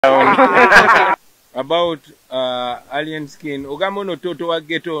About alien skin. Ogamo no toto wa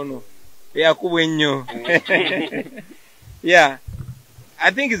ghetto no. Yakubwe nnyo. Yeah.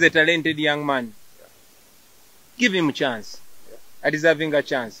 I think he's a talented young man. Give him a chance. A deserving a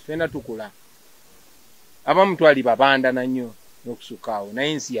chance. Fena tukula. Abamu twali babanda na nnyo n'okusukaawo.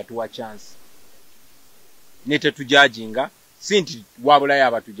 Naye ensi yatuwa chance. Ne tetujajinga. Sinti wabulayo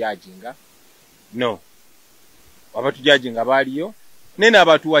abatujajinga. No. Abatujajinga baaliyo. Nene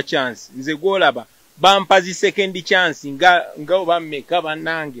abatuwa chance. Nze gwolaba. Bampazi second chance. Nga obammeka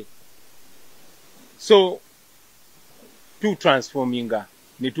bannange. So, tu transforminga.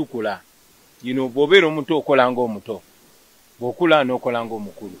 Netukula. You know, bobero omuto okola ng'omuto. Bokula n'okola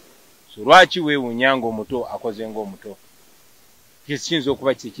ng'omukulu. So, lwaki weewuunya ng'omuto akoze ng'omuto? Kiyinza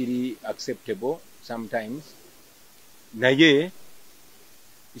okuba kiri acceptable sometimes. Naye,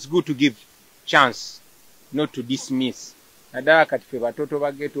 it's good to give chance, not to dismiss. Naddala kati ffe batoto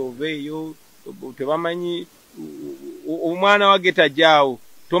ba ghetto oveeyo, tebamanyi omwana wa ghetto ajjaawo,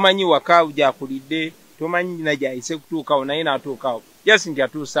 tomanyi waka gy'akulidde, tomanyi na gy'ayise kutuukawo, naye n'atuukawo. Just nti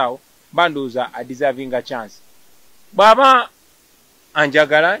atuusaawo, bandooza a deserving a chance. Bw'aba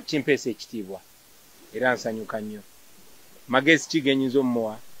anjagala kimpeesa ekitiibwa, era nsanyuka nnyo. Magezi ki ge nnyinza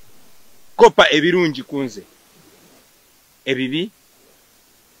ommuwa? Koppa ebirungi ku nze, ebibi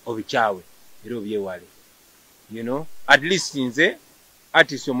obikyawe era obyewale. You know, at least nze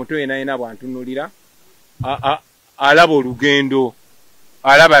artist omuto yena bwantunulira alaba olugendo,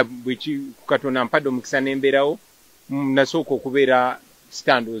 alaba bweki Katonda ampadde omukisa n'embeerawo, nasooka okubeera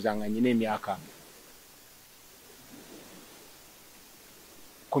standooza nga nyina emyaka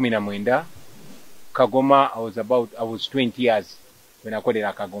 19. Kagoma, I was 20 years when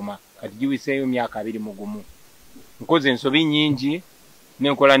nakolera Kagoma. Kati giwiseeyo myaka 21. Nkoze ensobi nnyingi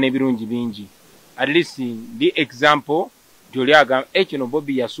nenkola n'ebirungi bingi. At least the example Joliaga ekino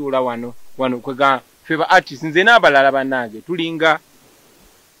Bobi yasuula wano kwega feba artists nze n'abalala bannange tulinga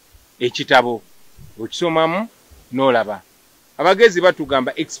ekitabo okisomamu n'olaba. Abagezi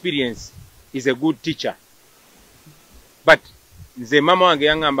batugamba experience is a good teacher, but nze mama wange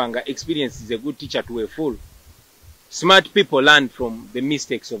yangamba nga experience is a good teacher to a fool. Smart people learn from the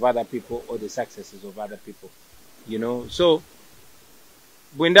mistakes of other people or the successes of other people, you know. So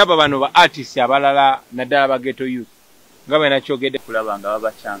bwendaba bano ba artists abalala naddala ba ghetto youth nga bwe nakyogedde kulaba nga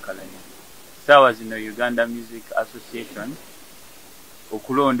babakyankalanya. Saawa zino Uganda Music Association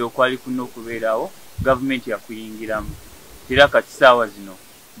okulonda okwali kuno okubeerawo gavumenti yakuyingiramu. Era kati saawa zino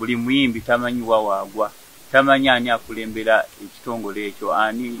buli muyimbi tamanyi wawaagwa, tamanyi ani akulembera ekitongole ekyo,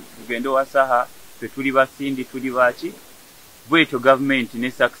 ani tugende wasaha, ffe tuli basindi tuli baki. Bwetyo gavumenti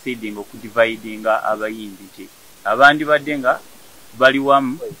ne succeeding okudividinga abayimbi nti abandi badde nga bali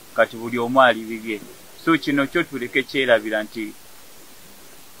wamu kati buli omu ali bibye. So kino kyo tuleke kyerabira nti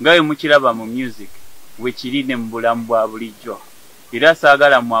ngawe mukiraba mu music wekiri ne mu bulamu bwa bulijjo. Era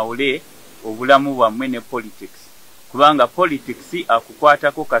saagala mwawule obulamu bwammwe ne politics, kubanga politics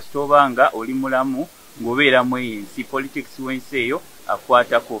akukwatako kasita obanga oli mulamu ng'obeeramu ensi. Politics w'ensi eyo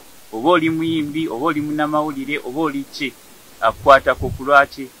akwatako, oba oli muyimbi oba oli munnamawulire oba oli ki, akwatako ku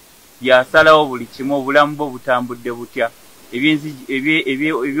lwaki yasalawo buli kimu obulamu bwo butambudde butya,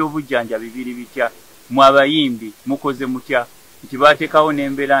 ebyobujjanja bibiri bitya, mu abayimbi mukoze mutya, nti bateekawo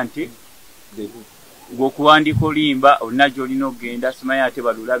n'embeera nti ng'okuwandiika oluyimba olina gy'olina okugenda, simanyi ate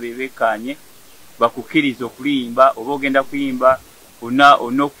balula beebekkaanye bakukkiriza okuyimba, oba ogenda kuyimba olina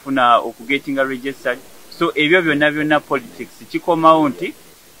okufuna okugetinga registered. So ebyo byonna politics kikomawo nti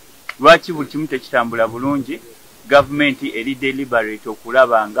lwaki buli kimu tekitambula bulungi. Gavumenti eri deliberate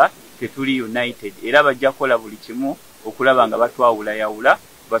okulaba nga tetuli united, era bajja kukola buli kimu okulaba nga batwawulayawula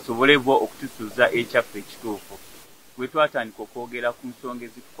basobole bo okutusuuza ekyaffe ekituufu. Bwe twatandika okwogera ku nsonga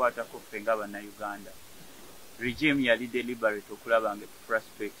ezitukwatako ffe nga bannayuganda, regime yali deliberate okulaba nga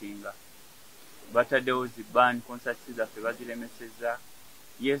frustratinga. Bataddewo zi ban concerts zaffe baziremeseza.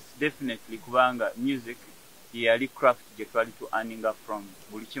 Yes, definitely, kubanga music yali craft gye twali tu earninga from.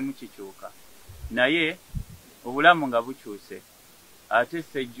 Buli kimu kikyuka. Naye obulamu nga bukyuse ate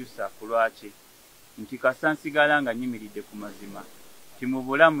sejjusa ku lwaki nti kasa nsigala nga nyimiridde ku mazima ti mu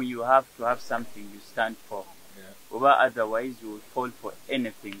bulamu you have to have something you stand for, oba otherwise you will fall for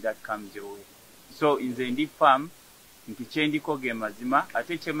anything that comes your way. So nze ndi firm nti kyendiko ge mazima,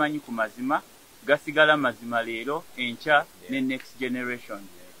 ate kyemanyi ku mazima gasigala mazima leero enkya ne next generation.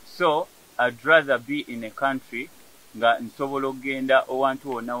 So I'd rather be in a country nga nsobola okugenda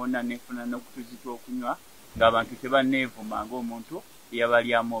owantu wonna wonna nefuna n'okutuzi tw'okunywa ng'abantu tebanneevuma ng'omuntu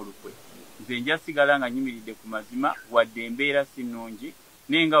eyabalyamu olukwe. Nze nja sigala nga nyimiridde ku mazima wadde embeera si nnungi,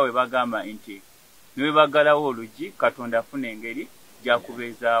 naye nga we bagamba nti ne bwe baggalawo oluggi Katonda afuna engeri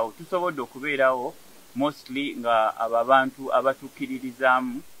jakubeezaawo tusobodde okubeerawo mostly nga abantu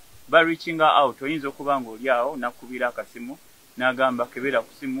abatukiririzamu reaching out. Oyinza okuba ng'oli awo nakubira akasimu n'agamba kebera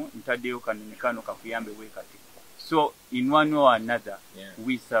ku simu ntaddeyo kano kakuyambe bwe kati. So in one way or another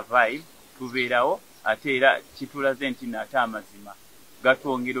we survive, tubeerawo ate era kitulaze nti nate amazima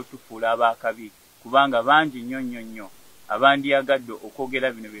gatwongera otufuula abaakabi kubanga bangi nnyo abandiyagadde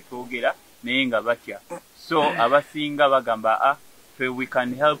okwogera bino bye twogera naye nga batya. So abasinga bagamba fe we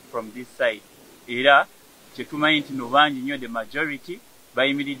can help from this side. Era kyetumanyi nti no bangi nnyo the majority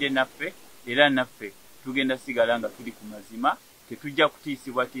bayimiridde naffe era naffe tugenda sigala nga tuli ku mazima, tetujja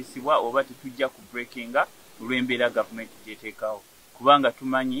kutiisibwa oba tetujja ku breakinga olw'embeera gavumenti gyeteekawo kubanga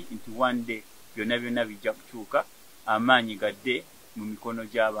tumanyi nti one day byonna bijja kukyuka, amaanyi gadde mu mikono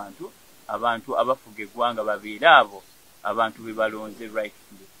gy'abantu, abantu abafuga eggwanga babeere abo abantu be balonze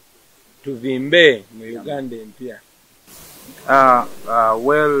rightfully. Tuvimbe mu Uganda empya.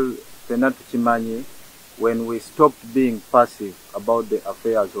 Well, fena tukimanyi, when we stopped being passive about the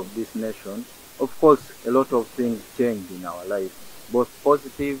affairs of this nation, of course a lot of things changed in our life, both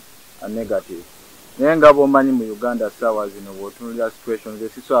positive and negative. Naye nga bw'omanyi mu Uganda saawa zino bw'otunuulira situations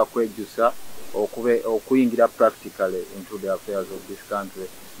esisobola kwejjusa okuyingira practically into the affairs of this country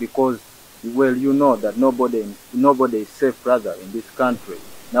because, well, you know that nobody is safe rather in this country.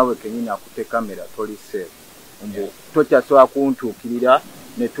 Nawe kenyini akute kamera toli safe. Tokyasobola kuntuukirira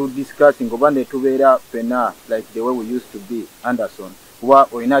ne tu discussing oba ne tubeera fena like the way we used to be Anderson. Kuba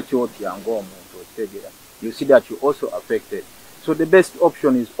olina kyotya ng'omuntu okitegera. You see that you also affected. So the best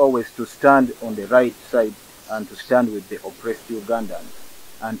option is always to stand on the right side and to stand with the oppressed Ugandans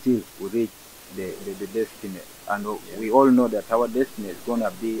until we reach the destiny. And we all know that our destiny is going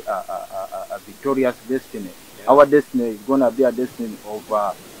to be a victorious destiny. Our destiny is going to be a destiny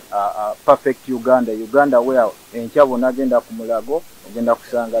of perfect Uganda. Uganda where enkyabo nagenda ku mulago ogenda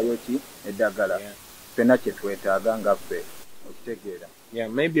kusangayo ki eddagala. Fena kyetwetaaga nga ffe okitegeera. Yeah,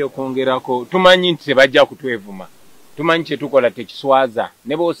 maybe okwongerako tumanyi nti tebajja kutwevuma. Tumanyi kyetukola tekiswaza.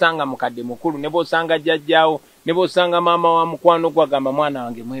 Ne bw'osanga mukadde mukulu, ne bw'osanga jjajjaawo, ne bw'osanga maama wa mukwano gwagamba mwana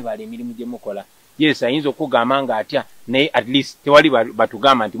wange mwebale emirimu gye mukola. Yes, ayinza okugamba nga atya naye at least tewali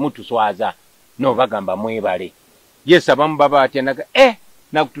batugamba nti mutuswaza. No, bagamba mwebale. Yes, abamu baba atya naga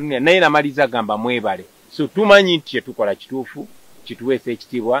nakutunira naye namaliza gamba mwebale. So tumanyi nti kyetukola kituufu, kituweesa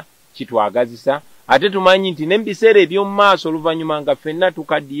ekitiibwa, kitwagazisa. Ate tumanyi nti n'ebiseera eby'omu maaso oluvannyuma nga ffenna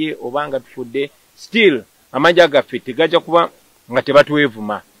tukaddiye oba nga tufudde, still amajja gaffe tegajja kuba nga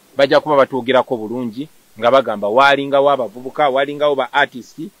tebatwevuma. Bajja kuba batwogerako bulungi nga bagamba waalingawo abavubuka, waalingawo ba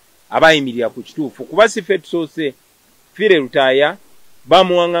artist abayimirira ku kituufu. Kuba si ffe tusoose, Fire Lutaaya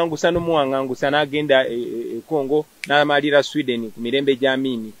bamuwaŋŋangusa n'omuwaŋŋangusa n'agenda e Congo n'amalira Sweden ku mirembe gya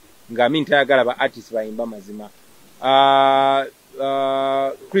Amini nga Amini tayagala ba artist bayimba mazima.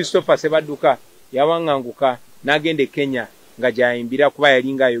 Christopher Sebadduka yawaŋŋanguka n'agenda e Kenya nga gyayimbira kuba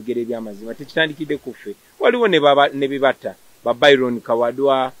yalinga ayogera ebyamazima. Tekitandikidde ku ffe. Waliwo ne bibatta ba Byron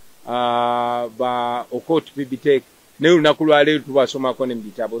Kawadwa, ba Okot Bibitek ne lunaku lwaleero tubasomako ne mu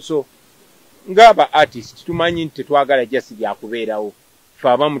bitabo. So ng'aba artist tumanyi nti tetwagala just byakubeerawo. Ffe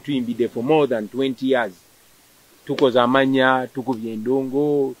abamu tuyimbidde for more than 20 years. Tukoze amanya, tukubye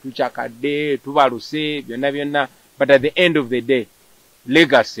endongo, tukyakadde, tubaluse, byonna. But at the end of the day,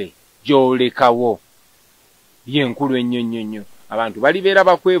 legacy gy'olekawo yenkulu ennyo. Abantu balibeera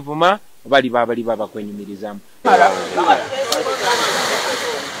bakwevuma, bali bakwenyumirizamu.